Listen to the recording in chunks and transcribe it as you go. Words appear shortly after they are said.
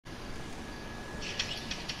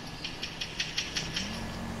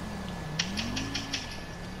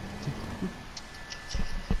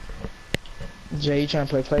Jay, you trying to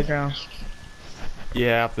play Playground?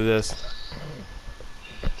 Yeah, after this.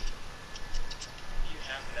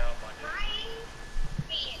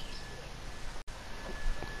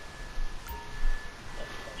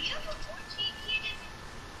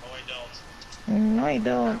 No, I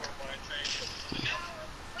don't.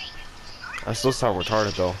 I still sound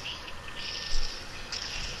retarded though.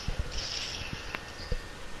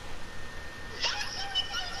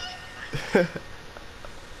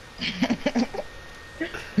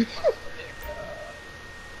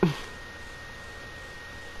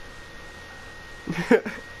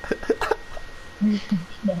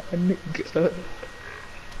 My nigga.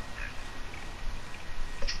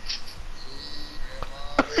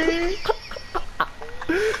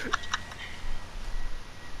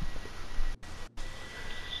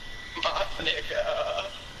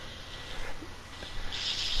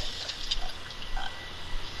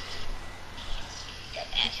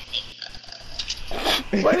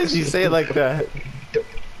 Why did you say it like that? Dope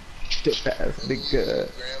ass nigga.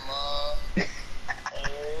 Grandma.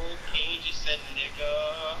 Oh, Cage said nigga.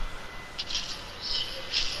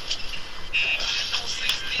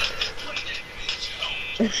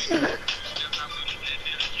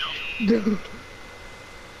 Dude.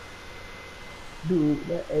 Dude,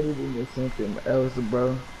 that editing is something else,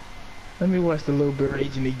 bro. Let me watch the Little Bit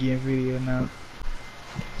Raging Again video now.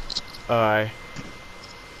 Alright.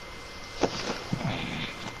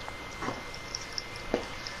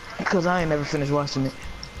 Cause I ain't never finished watching it.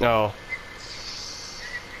 No.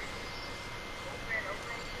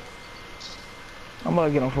 I'm about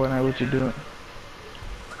to get on Fortnite. What you doing?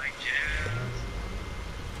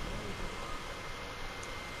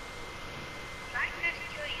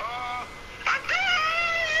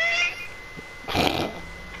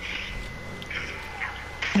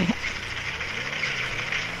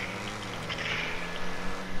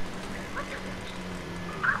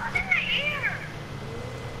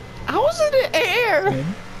 I was in the air!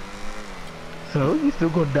 So you still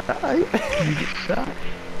gonna die? You get shot.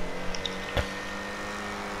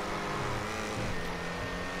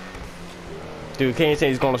 Dude, Kane said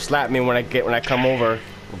he's gonna slap me when I come over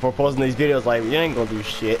for posting these videos. Like, you ain't gonna do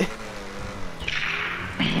shit.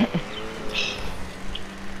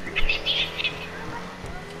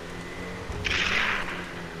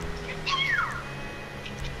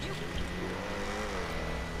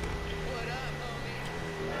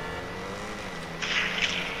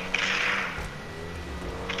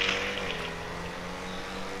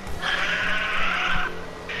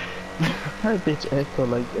 How bitch echo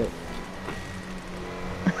like that?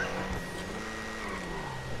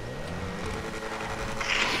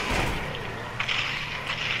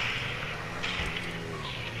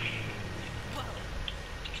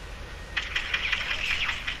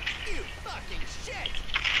 You fucking shit!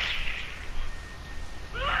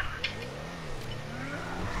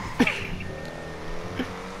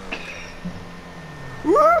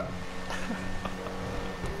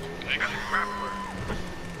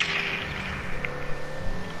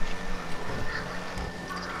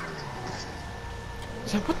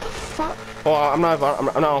 So what the fuck? Oh, I'm not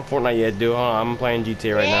on Fortnite yet, dude. Hold on, I'm playing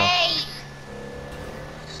GTA right now.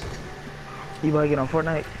 You about to get on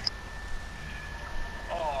Fortnite?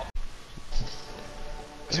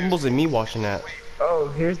 It's supposed to be me watching that. Oh,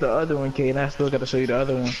 here's the other one, Kate. I still gotta show you the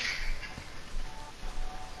other one.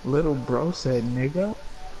 Little bro said, nigga.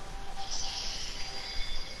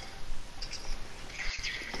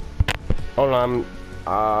 Hold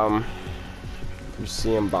on, you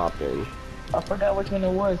see him bopping. I forgot which one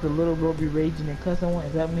it was. The little bro be raging and cussing one.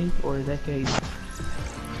 Is that me or is that Kate?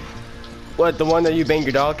 What, the one that you banged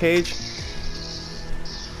your dog cage?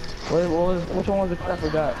 Which one was it? I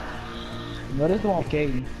forgot. No, this the one with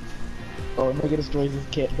Kate. Oh, nigga destroys his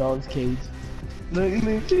dog's cage. Look at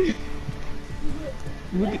the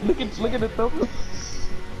thumbnail.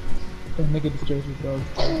 Oh, nigga destroys his dog's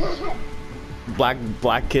cage.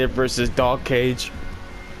 Black kid versus dog cage.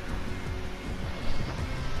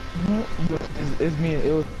 It's me.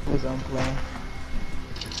 It was playing.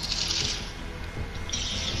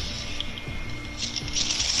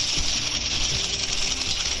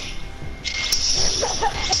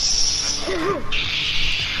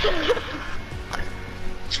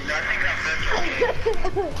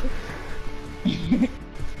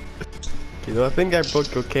 Dude, I think I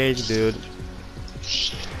broke your cage, dude.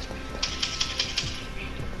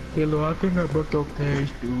 Hello, I think I broke your cage,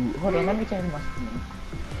 dude. Hold on, let me change my skin.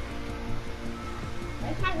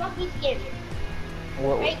 That's my lucky skin.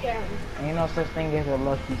 What? Right there. Ain't no such thing as a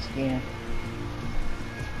lucky skin.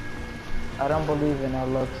 I don't believe in that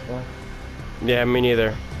luck stuff. Yeah, me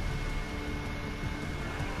neither.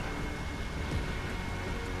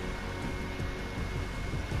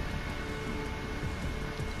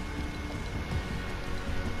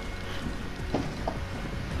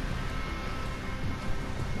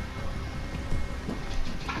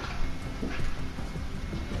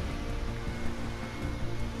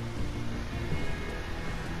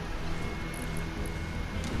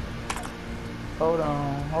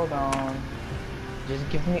 hold on. Just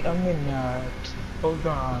give me a minute. Hold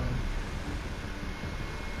on.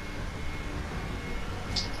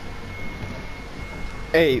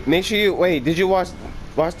 Hey, make sure you wait. Did you watch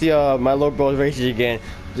the My Little Bros races again?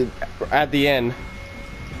 At the end.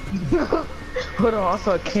 Hold on, I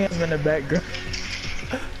saw Cam in the background.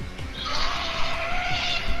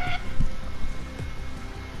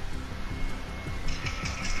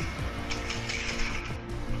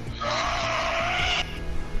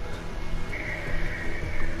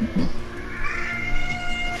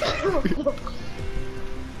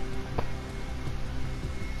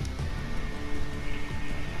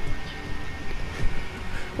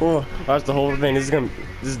 Oh, watch the whole thing. This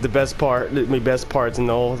is the best part. My best parts in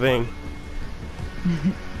the whole thing.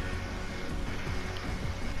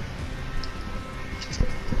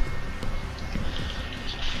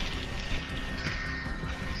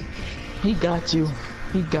 He got you.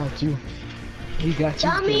 He got you. He got you.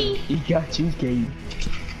 Dummy. He got you, Gabe.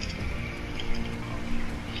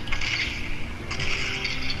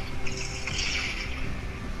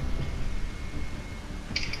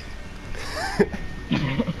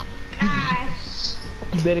 Gosh.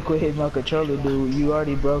 You better quit hitting my controller, dude. You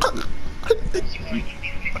already broke it.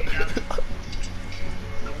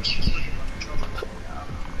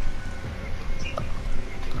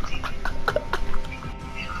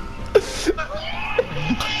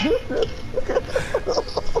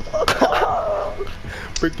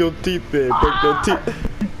 Break your teeth in. Break your teeth.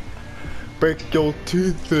 Break your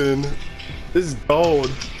teeth in. This is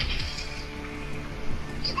gold.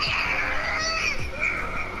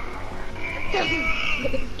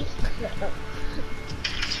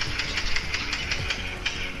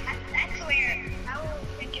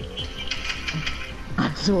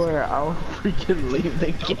 I swear, I will freaking leave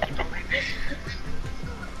the game. I swear, I'll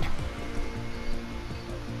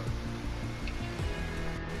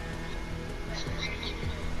freaking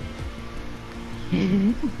leave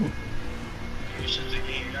the game. It's just a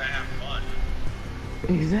game, you gotta have fun.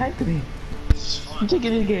 Exactly. It's fun. I'm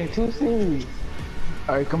taking this game too serious.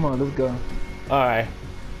 Alright, come on, let's go. All right.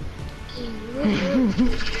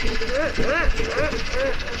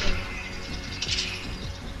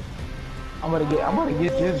 I'm gonna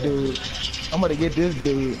get this dude. I'm gonna get this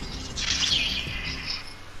dude.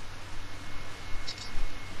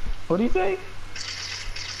 What do you say?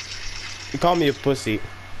 You call me a pussy.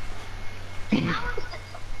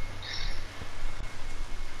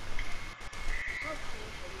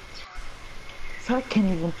 So I can't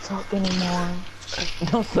even talk anymore.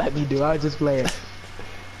 Don't slap me, dude. I was just playing.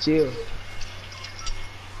 Chill.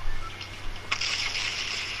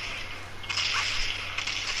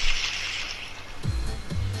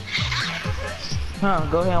 Huh,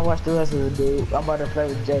 go ahead and watch the rest of the dude. I'm about to play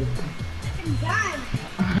with Jay. I'm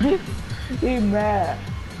done. He mad.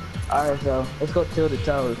 Alright, so let's go till the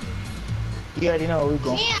toes. You already know where we're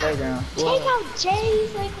going. Yeah. Playground. Take out Jay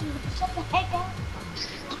so he can shut the heck up.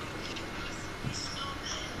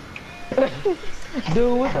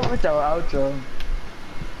 Dude, what's up with your outro?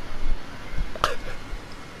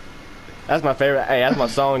 That's my favorite. Hey, that's my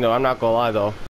song though. I'm not gonna lie though.